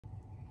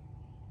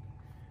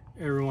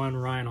everyone,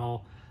 Ryan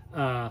Hall.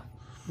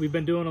 We've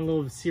been doing a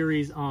little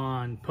series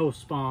on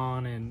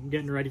post-spawn and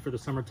getting ready for the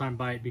summertime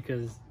bite,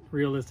 because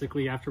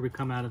realistically, after we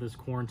come out of this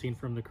quarantine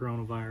from the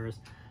coronavirus,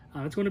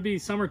 it's going to be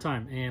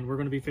summertime and we're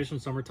going to be fishing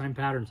summertime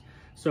patterns.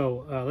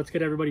 So let's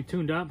get everybody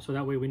tuned up so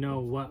that way we know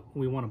what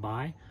we want to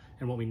buy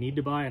and what we need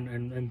to buy,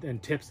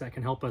 and tips that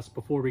can help us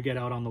before we get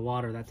out on the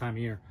water that time of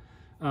year.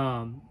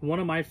 One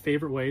of my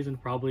favorite ways,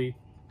 and probably,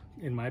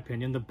 in my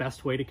opinion, the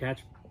best way to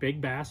catch big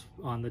bass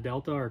on the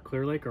Delta or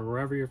Clear Lake or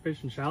wherever you're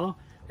fishing shallow,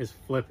 is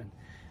flipping.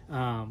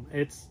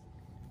 It's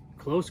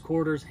close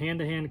quarters,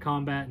 hand-to-hand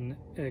combat, and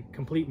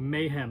complete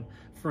mayhem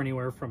for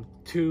anywhere from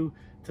 2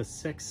 to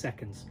 6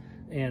 seconds.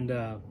 And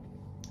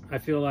I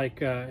feel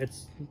like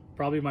it's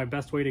probably my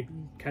best way to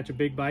catch a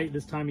big bite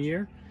this time of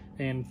year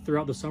and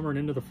throughout the summer and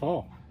into the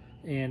fall.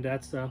 And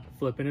that's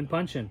flipping and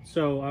punching.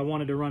 So I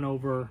wanted to run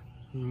over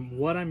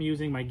what I'm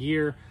using, my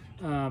gear,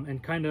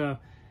 and kind of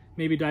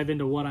maybe dive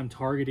into what I'm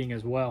targeting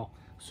as well.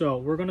 So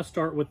we're going to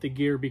start with the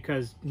gear,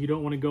 because you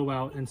don't want to go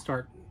out and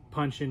start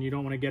punching. You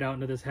don't want to get out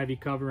into this heavy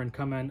cover and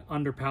come in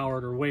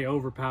underpowered or way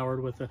overpowered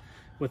with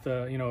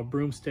a you know, a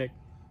broomstick.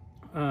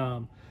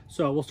 So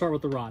we'll start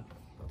with the rod.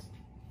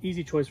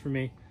 Easy choice for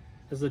me.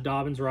 This is a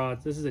Dobbins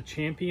rod. This is a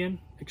Champion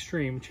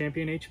Extreme,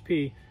 Champion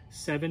HP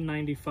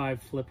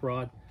 795 flip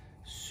rod.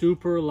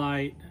 Super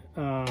light.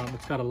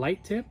 It's got a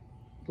light tip,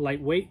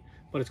 lightweight,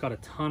 but it's got a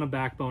ton of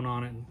backbone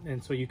on it,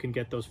 and so you can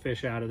get those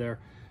fish out of there.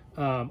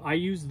 I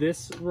use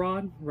this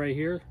rod right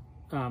here.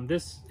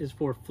 This is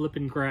for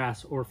flipping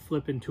grass or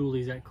flipping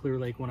toolies at Clear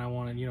Lake when I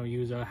want to, you know,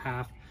 use a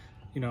half,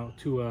 you know,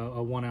 to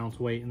a 1 ounce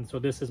weight. And so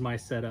this is my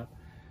setup.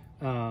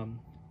 Down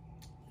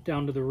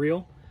to the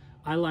reel,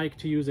 I like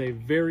to use a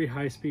very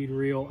high speed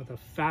reel at the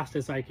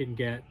fastest I can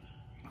get.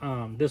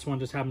 This one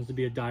just happens to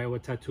be a Daiwa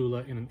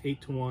Tatula in an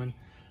 8-to-1.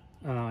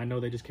 I know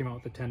they just came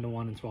out with a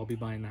 10-to-1, and so I'll be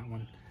buying that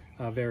one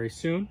very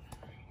soon.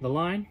 The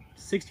line,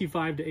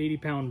 65 to 80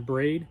 pound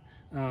braid.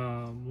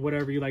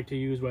 Whatever you like to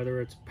use,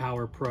 whether it's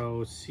Power Pro,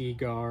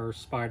 Seagar,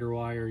 Spider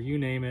Wire, you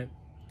name it,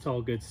 it's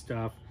all good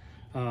stuff.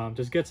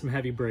 Just get some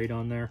heavy braid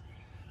on there.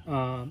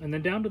 And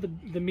then down to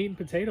the meat and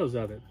potatoes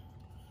of it.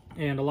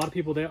 And a lot of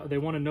people, they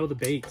want to know the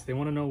baits. They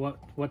want to know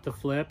what to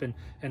flip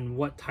and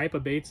what type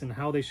of baits and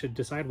how they should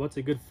decide what's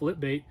a good flip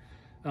bait.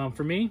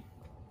 For me,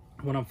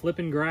 when I'm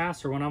flipping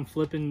grass or when I'm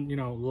flipping, you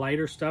know,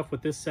 lighter stuff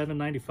with this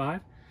 795,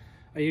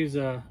 I use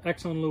a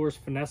Exxon Lures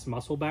Finesse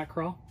Muscleback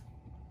Crawl.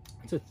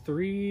 It's a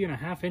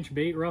 3.5 inch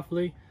bait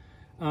roughly.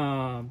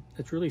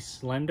 It's really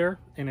slender,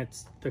 and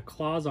the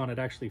claws on it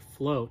actually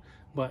float,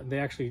 but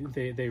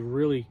they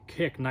really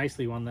kick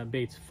nicely when that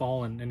bait's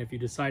falling. And if you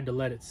decide to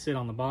let it sit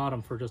on the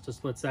bottom for just a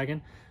split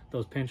second,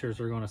 those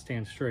pinchers are going to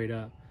stand straight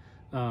up.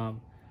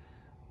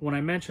 When I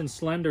mentioned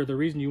slender, the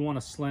reason you want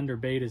a slender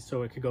bait is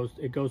so it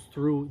goes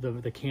through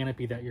the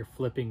canopy that you're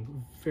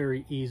flipping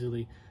very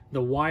easily.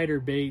 The wider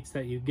baits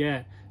that you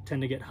get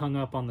tend to get hung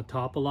up on the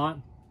top a lot,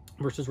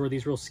 versus where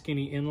these real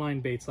skinny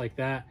inline baits like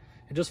that,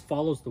 it just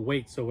follows the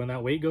weight. So when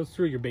that weight goes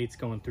through, your bait's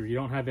going through. You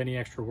don't have any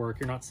extra work.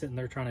 You're not sitting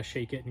there trying to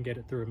shake it and get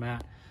it through a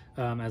mat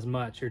as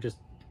much. You're just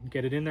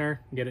get it in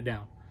there and get it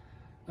down.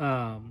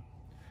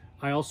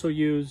 I also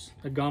use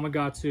a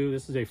Gamakatsu.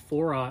 This is a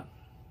 4/0.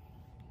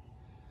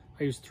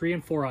 I use 3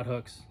 and 4/0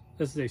 hooks.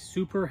 This is a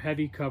super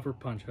heavy cover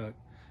punch hook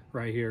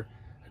right here.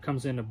 It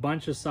comes in a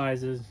bunch of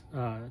sizes.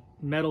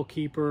 Metal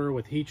keeper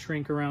with heat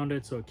shrink around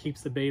it, so it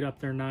keeps the bait up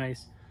there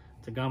nice.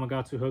 It's a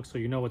Gamakatsu hook, so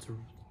you know it's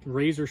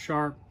razor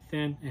sharp,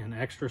 thin, and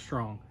extra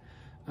strong.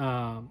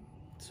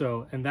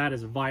 And that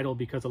is vital,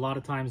 because a lot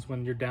of times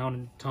when you're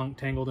down and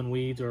tangled in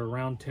weeds or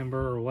around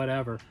timber or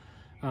whatever,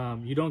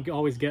 you don't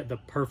always get the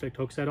perfect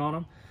hook set on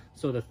them.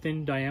 So the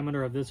thin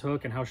diameter of this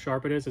hook and how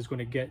sharp it is going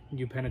to get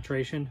you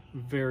penetration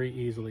very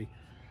easily.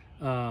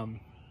 The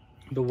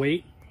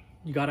weight,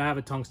 you got to have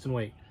a tungsten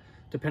weight.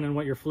 Depending on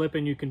what you're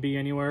flipping, you can be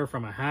anywhere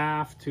from a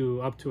half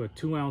to up to a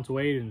 2 ounce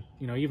weight, and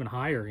you know, even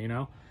higher, you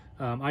know.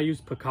 I use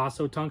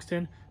Picasso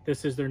tungsten.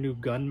 This is their new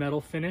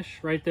gunmetal finish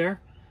right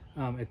there.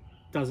 It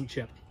doesn't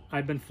chip.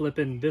 I've been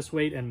flipping this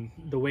weight and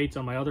the weights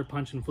on my other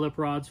punch and flip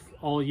rods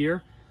all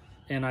year,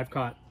 and I've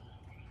caught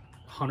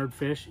 100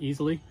 fish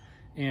easily,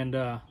 and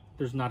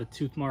there's not a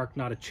tooth mark,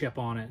 not a chip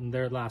on it, and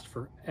they last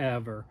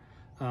forever.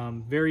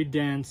 Very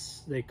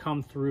dense. They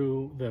come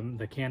through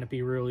the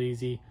canopy real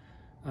easy,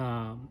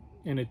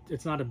 and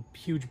it's not a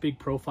huge big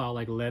profile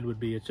like lead would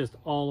be. It's just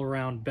all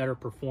around better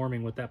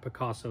performing with that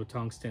Picasso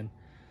tungsten.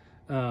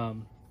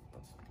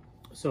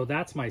 So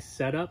that's my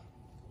setup.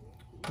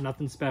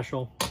 Nothing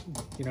special,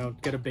 you know,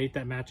 get a bait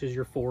that matches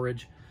your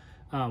forage.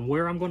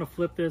 Where I'm going to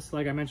flip this,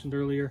 like I mentioned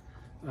earlier,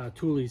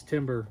 toolies,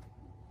 timber,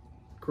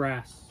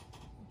 grass,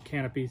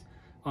 canopies.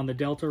 On the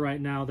Delta right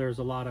now, there's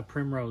a lot of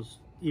primrose.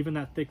 Even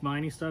that thick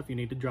viney stuff, you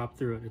need to drop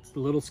through it. It's a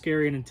little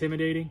scary and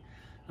intimidating,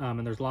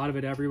 and there's a lot of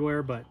it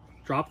everywhere, but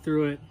drop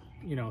through it,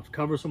 you know,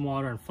 cover some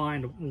water and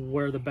find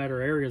where the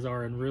better areas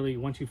are, and really,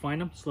 once you find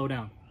them, slow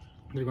down.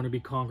 They're going to be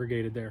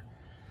congregated there.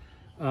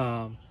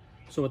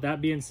 So with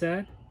that being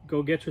said,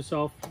 go get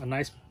yourself a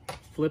nice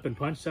flip and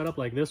punch setup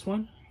like this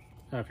one.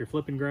 If you're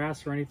flipping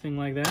grass or anything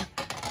like that,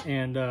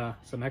 and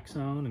some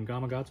Exxon and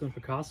Gamakatsu and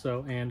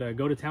Picasso, and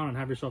go to town and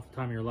have yourself the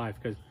time of your life,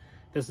 because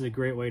this is a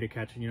great way to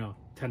catch,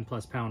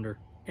 10+ pounder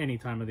any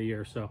time of the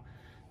year. So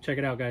check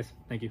it out, guys.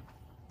 Thank you.